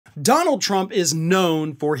Donald Trump is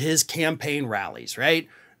known for his campaign rallies, right?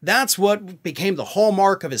 That's what became the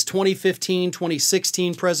hallmark of his 2015,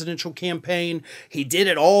 2016 presidential campaign. He did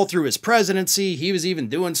it all through his presidency. He was even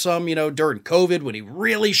doing some, during COVID when he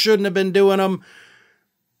really shouldn't have been doing them.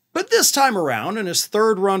 But this time around, in his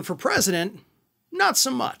third run for president, not so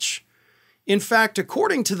much. In fact,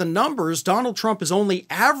 according to the numbers, Donald Trump is only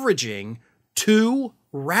averaging 2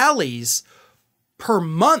 rallies per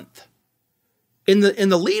month. In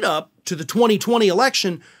the lead up to the 2020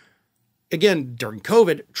 election, again, during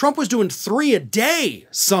COVID, Trump was doing 3 a day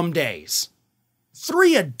some days.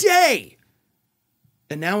 3 a day!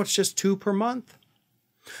 And now it's just 2 per month.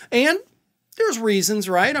 And there's reasons,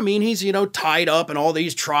 right? I mean, he's, tied up in all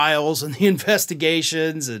these trials and the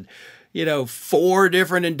investigations and, 4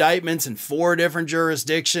 different indictments in 4 different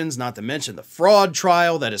jurisdictions, not to mention the fraud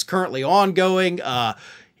trial that is currently ongoing.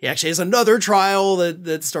 He actually has another trial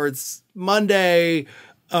that starts Monday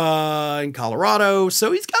in Colorado.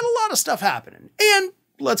 So he's got a lot of stuff happening. And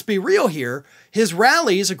let's be real here. His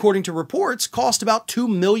rallies, according to reports, cost about $2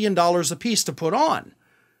 million a piece to put on.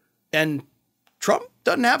 And Trump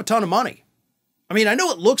doesn't have a ton of money. I mean, I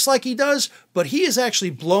know it looks like he does, but he has actually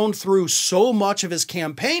blown through so much of his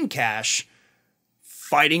campaign cash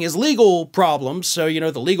fighting his legal problems. So,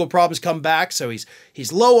 the legal problems come back. So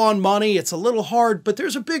he's low on money. It's a little hard, but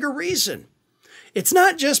there's a bigger reason. It's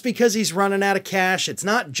not just because he's running out of cash. It's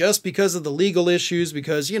not just because of the legal issues,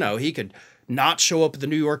 because, he could not show up at the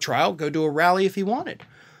New York trial, go to a rally if he wanted.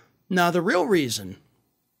 Now, the real reason,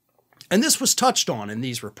 and this was touched on in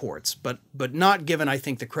these reports, but not given, I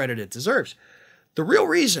think, the credit it deserves. The real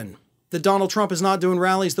reason that Donald Trump is not doing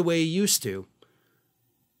rallies the way he used to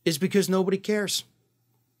is because nobody cares.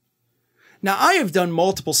 Now, I have done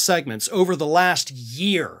multiple segments over the last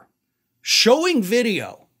year showing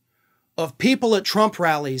video of people at Trump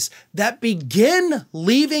rallies that begin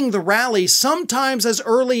leaving the rally sometimes as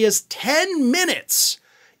early as 10 minutes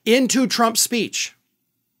into Trump's speech.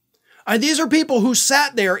 And these are people who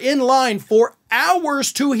sat there in line for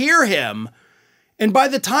hours to hear him. And by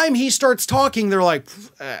the time he starts talking, they're like,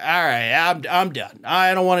 all right, I'm done.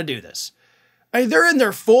 I don't want to do this. I mean, they're in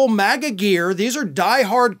their full MAGA gear. These are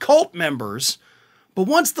diehard cult members. But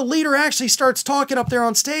once the leader actually starts talking up there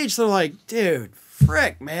on stage, they're like, dude,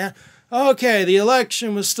 frick, man. Okay, the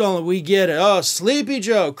election was stolen. We get it. Oh, Sleepy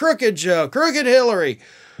Joe, Crooked Hillary.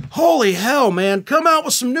 Holy hell, man. Come out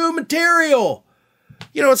with some new material.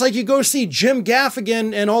 It's like you go see Jim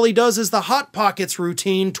Gaffigan and all he does is the Hot Pockets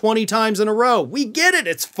routine 20 times in a row. We get it.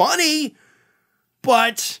 It's funny.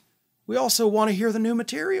 But we also want to hear the new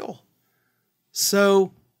material.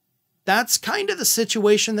 So that's kind of the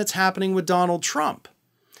situation that's happening with Donald Trump.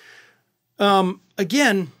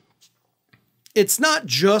 Again, it's not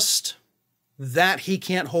just that he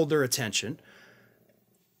can't hold their attention.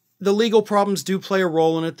 The legal problems do play a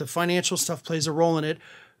role in it. The financial stuff plays a role in it.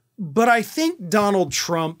 But I think Donald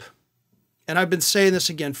Trump, and I've been saying this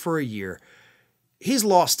again for a year, he's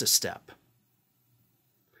lost a step.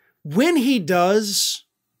 When he does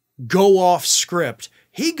go off script,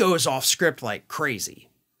 he goes off script like crazy.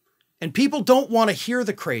 And people don't want to hear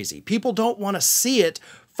the crazy. People don't want to see it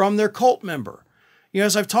from their cult member.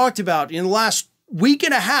 As I've talked about, in the last week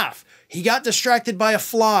and a half, he got distracted by a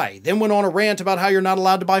fly, then went on a rant about how you're not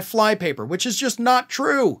allowed to buy fly paper, which is just not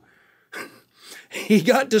true. He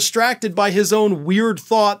got distracted by his own weird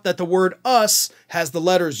thought that the word us has the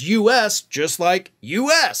letters US, just like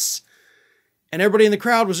US. And everybody in the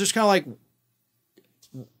crowd was just kind of like,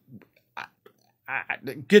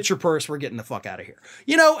 get your purse, we're getting the fuck out of here.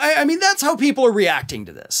 I mean, that's how people are reacting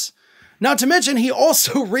to this. Not to mention, he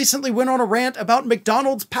also recently went on a rant about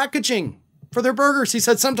McDonald's packaging for their burgers. He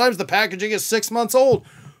said sometimes the packaging is 6 months old.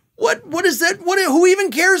 What is that? Who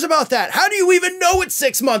even cares about that? How do you even know it's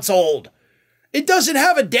 6 months old? It doesn't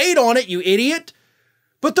have a date on it, you idiot.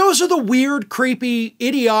 But those are the weird, creepy,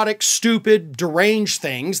 idiotic, stupid, deranged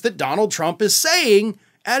things that Donald Trump is saying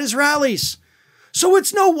at his rallies. So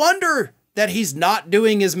it's no wonder that he's not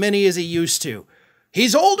doing as many as he used to.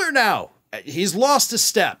 He's older now. He's lost a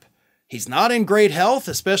step. He's not in great health,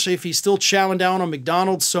 especially if he's still chowing down on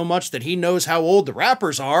McDonald's so much that he knows how old the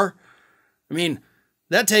rappers are. I mean,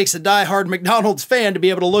 that takes a diehard McDonald's fan to be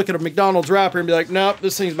able to look at a McDonald's wrapper and be like, nope,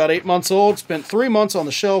 this thing's about 8 months old. Spent 3 months on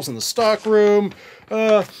the shelves in the stock room.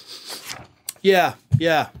 Yeah.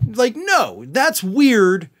 Like, no, that's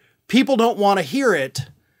weird. People don't want to hear it.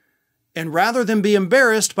 And rather than be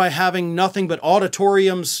embarrassed by having nothing but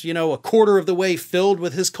auditoriums, a quarter of the way filled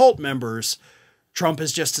with his cult members, Trump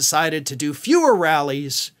has just decided to do fewer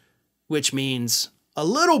rallies, which means a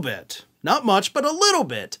little bit, not much, but a little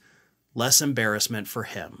bit, less embarrassment for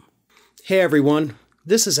him. Hey everyone,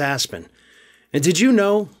 This is Aspen. And did you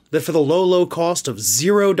know that for the low, low cost of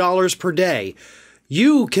 $0 per day,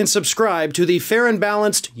 you can subscribe to the Fair and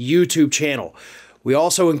Balanced YouTube channel? We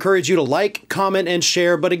also encourage you to like, comment, and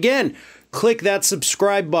share. But again, click that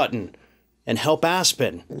subscribe button and help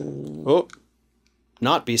Aspen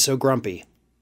not be so grumpy.